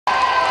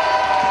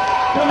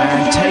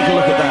And take a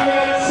look at that.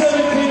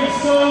 17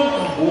 stone,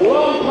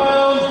 1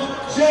 pound,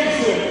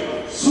 Jason,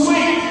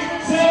 sweet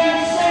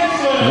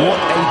sensation. What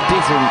a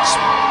difference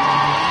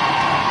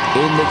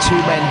in the two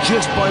men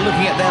just by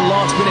looking at their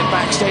last-minute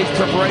backstage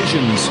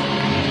preparations.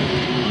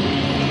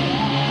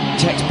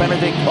 Tex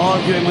Benedict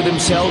arguing with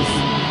himself,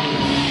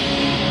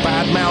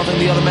 bad-mouthing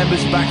the other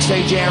members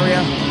backstage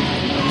area.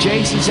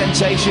 Jason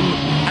Sensation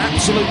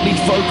absolutely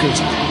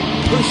focused.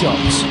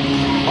 Push-ups,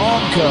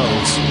 arm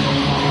curls,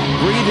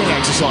 breathing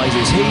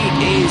exercises. He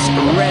is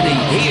ready,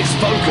 he is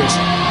focused,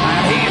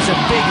 and he is a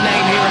big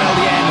name here in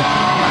LDN,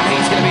 and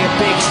he's going to be a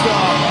big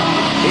star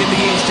in the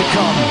years to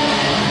come.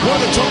 One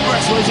of the top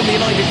wrestlers in the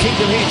United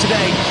Kingdom here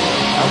today,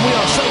 and we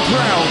are so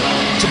proud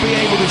to be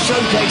able to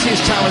showcase his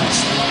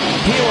talents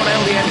here on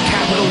LDN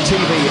Capital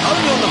TV,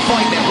 only on the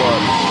Fight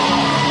Network.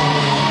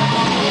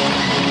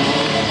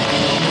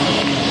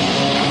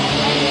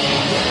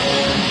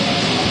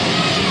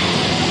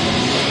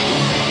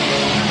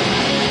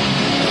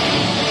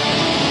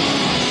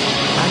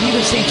 And you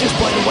can see just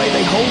by the way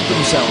they hold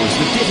themselves,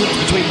 the difference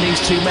between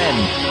these two men.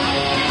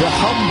 The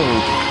humble,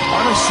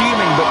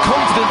 unassuming but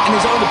confident in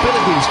his own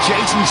abilities,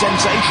 Jason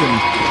Sensation,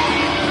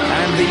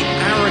 and the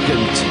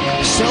arrogant,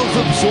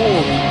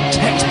 self-absorbed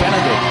Tex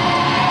Benedict.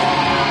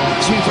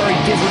 Two very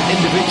different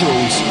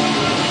individuals,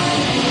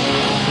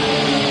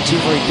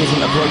 two very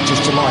different approaches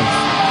to life.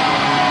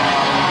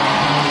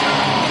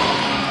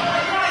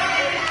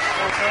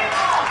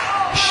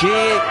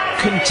 Sheer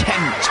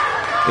contempt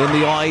in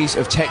the eyes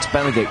of Tex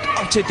Benedict,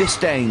 utter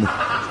disdain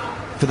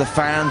for the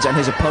fans and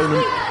his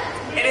opponent.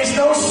 It is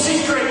no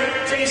secret,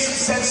 Jason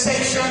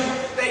Sensation,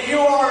 that you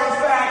are in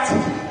fact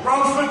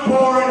Rumford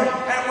born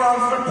and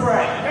Rumford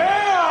bred.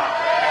 Yeah!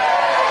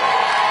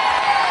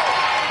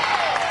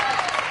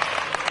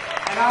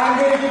 And I'm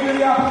going to give you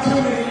the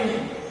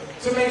opportunity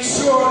to make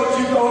sure that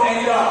you don't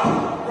end up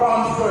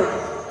Rumford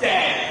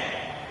dead.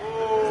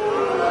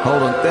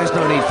 Hold on, there's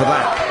no need for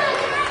that.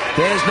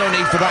 There's no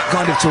need for that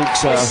kind of talk,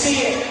 sir. I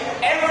see it.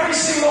 Every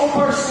single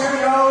person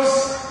who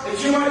knows that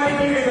you might be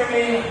bigger than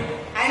me,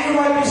 and you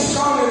might be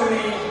stronger than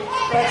me,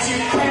 but you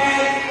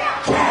can't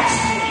catch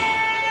me.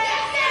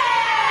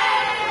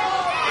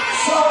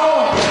 So,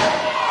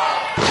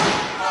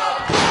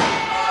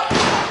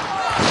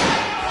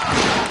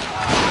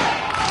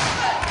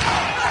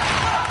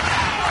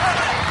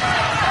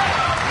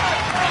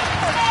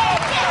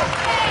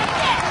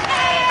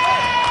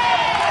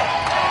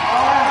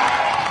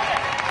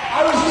 I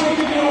was going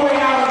to give you a way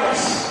out of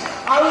this.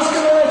 I was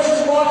going to let you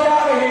walk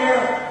out of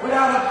here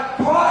without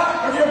a part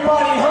of your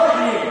body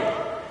hurting you.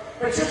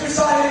 But you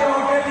decided to go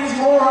and get these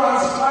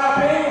morons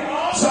clapping,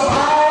 so I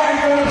am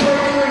going to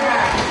break you in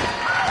half.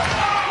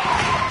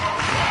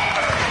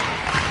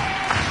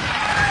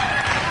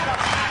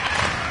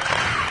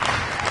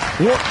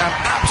 What an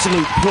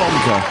absolute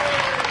plonker.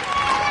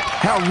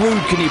 How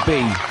rude can you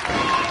be?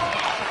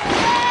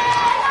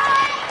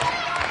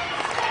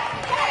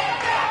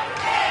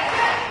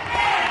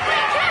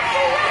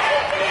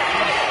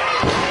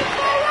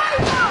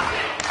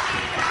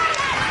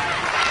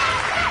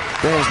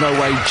 There's no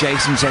way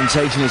Jason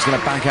Sensation is going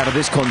to back out of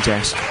this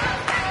contest.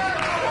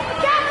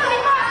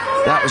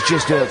 That was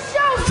just a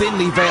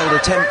thinly veiled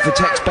attempt for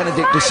Tex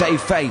Benedict to save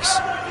face.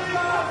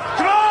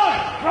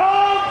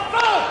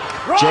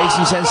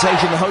 Jason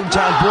Sensation, the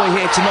hometown boy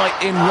here tonight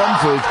in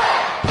Rumford.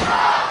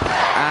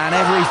 And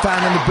every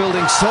fan in the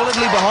building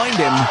solidly behind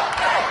him.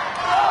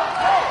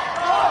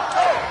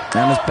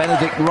 And as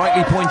Benedict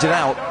rightly pointed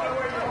out,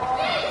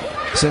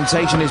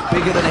 Sensation is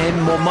bigger than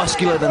him, more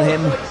muscular than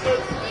him.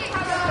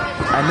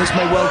 And this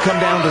may well come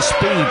down to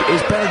speed.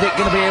 Is Benedict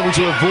going to be able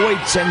to avoid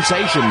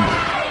Sensation?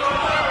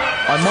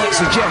 I might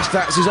suggest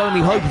that's his only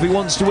hope if he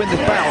wants to win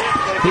this bout.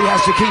 He has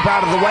to keep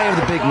out of the way of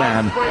the big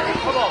man.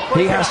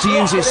 He has to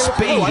use his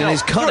speed and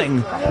his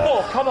cunning.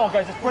 Come on,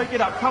 guys, let's break it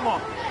up. Come on,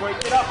 break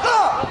it up.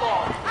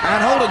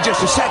 And hold on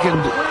just a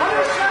second.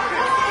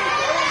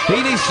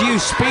 He needs to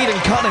use speed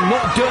and cunning,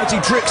 not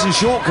dirty tricks and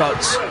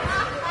shortcuts.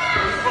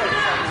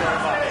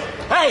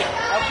 Hey!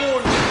 I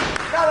warned you.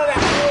 None of that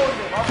warned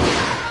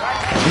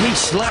him. He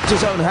slapped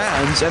his own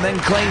hands and then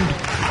claimed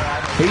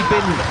he'd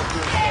been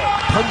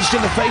punched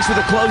in the face with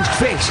a closed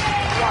fist.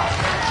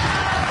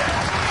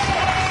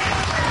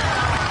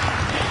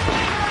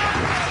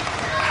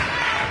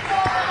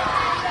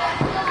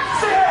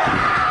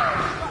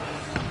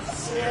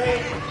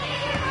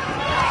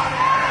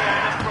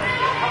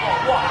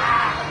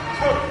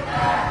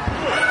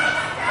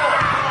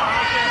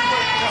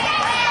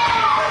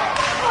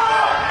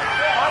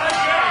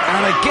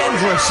 And again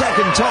for a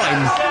second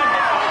time.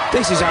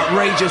 This is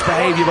outrageous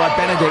behaviour by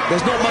Benedict.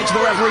 There's not much the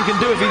referee can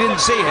do if he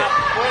didn't see it.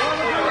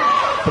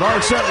 But I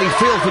would certainly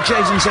feel for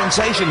Jason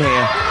Sensation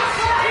here.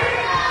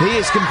 He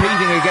is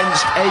competing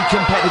against a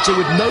competitor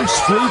with no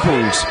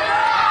scruples.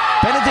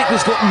 Benedict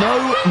has got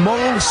no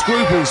moral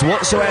scruples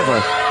whatsoever.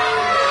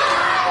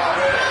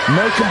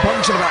 No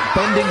compunction about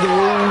bending the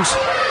rules.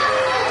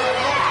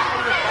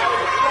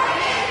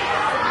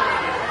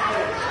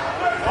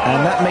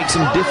 And that makes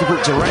him difficult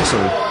to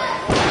wrestle.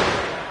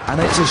 And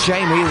it's a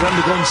shame he has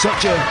undergone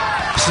such a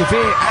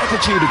severe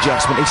attitude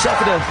adjustment. He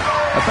suffered a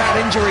bad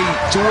injury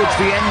towards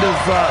the end of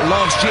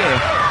last year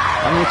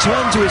and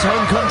returned to his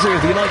home country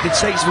of the United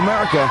States of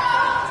America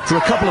for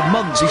a couple of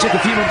months. He took a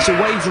few months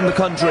away from the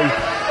country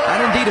and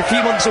indeed a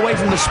few months away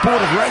from the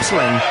sport of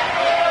wrestling.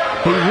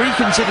 He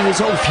reconsidered his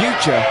whole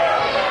future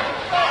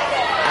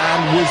and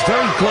was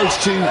very close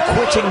to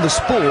quitting the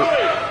sport.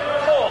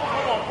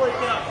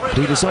 But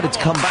he decided to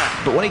come back.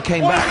 But when he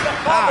came back,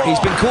 he's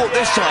been caught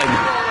this time.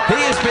 He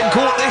has been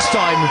caught this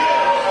time.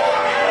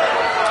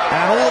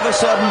 And all of a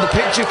sudden, the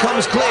picture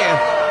comes clear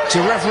to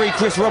referee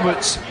Chris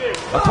Roberts.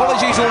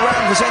 Apologies all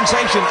round for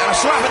Sensation, and a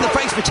slap in the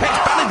face for Tex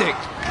Benedict.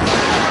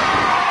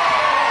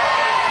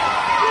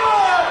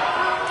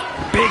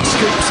 Big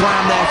scoop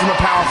slam there from a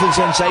powerful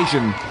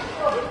Sensation.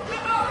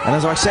 And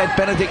as I said,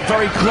 Benedict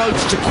very close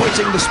to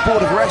quitting the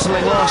sport of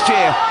wrestling last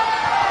year.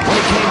 When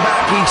he came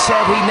back, he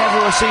said he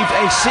never received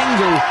a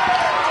single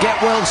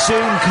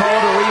get-well-soon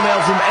card or email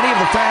from any of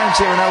the fans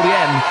here in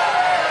LDN.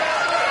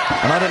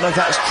 And I don't know if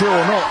that's true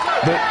or not,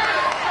 but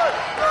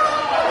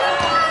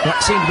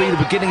that seemed to be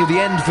the beginning of the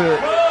end for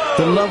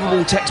the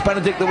lovable Tex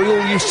Benedict that we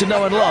all used to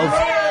know and love.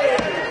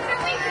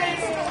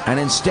 And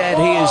instead,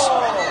 he has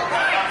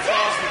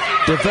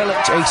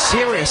developed a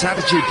serious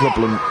attitude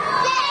problem.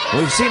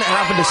 We've seen it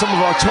happen to some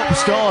of our top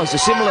stars. A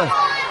similar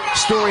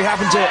thing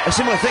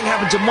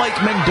happened to Mike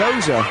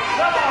Mendoza.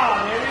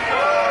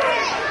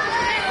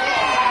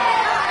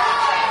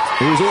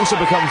 He has also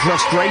become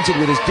frustrated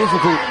with his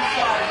difficult,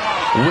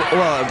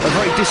 a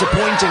very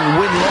disappointing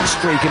win-loss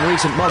streak in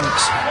recent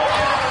months.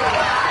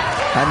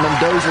 And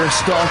Mendoza has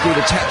started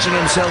attaching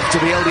himself to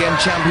the LDN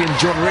champion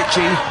John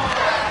Ritchie.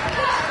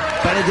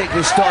 Benedict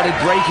has started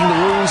breaking the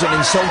rules and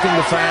insulting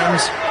the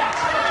fans.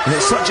 And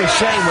it's such a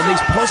shame when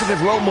these positive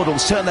role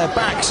models turn their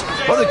backs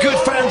on the good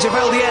fans of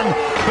LDN.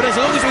 But as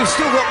long as we've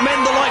still got men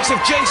the likes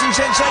of Jason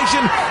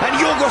Sensation and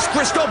Yorgos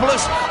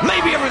Christopoulos,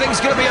 maybe everything's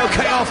going to be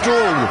okay after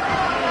all.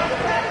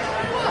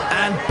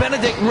 And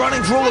Benedict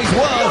running for all he's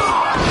worth,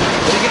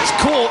 but he gets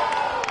caught.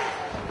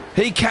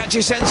 He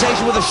catches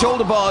Sensation with a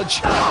shoulder barge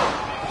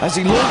as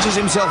he launches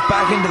himself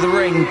back into the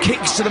ring,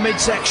 kicks to the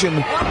midsection.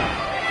 And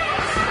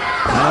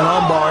an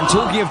armbar. And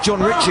talking of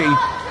John Ritchie,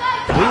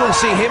 we will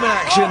see him in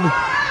action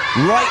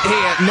right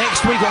here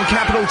next week on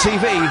Capital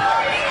TV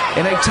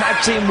in a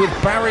tag team with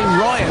Barry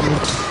Ryan,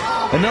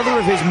 another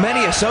of his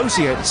many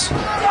associates.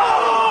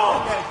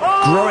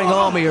 Growing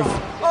army of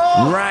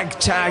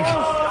ragtag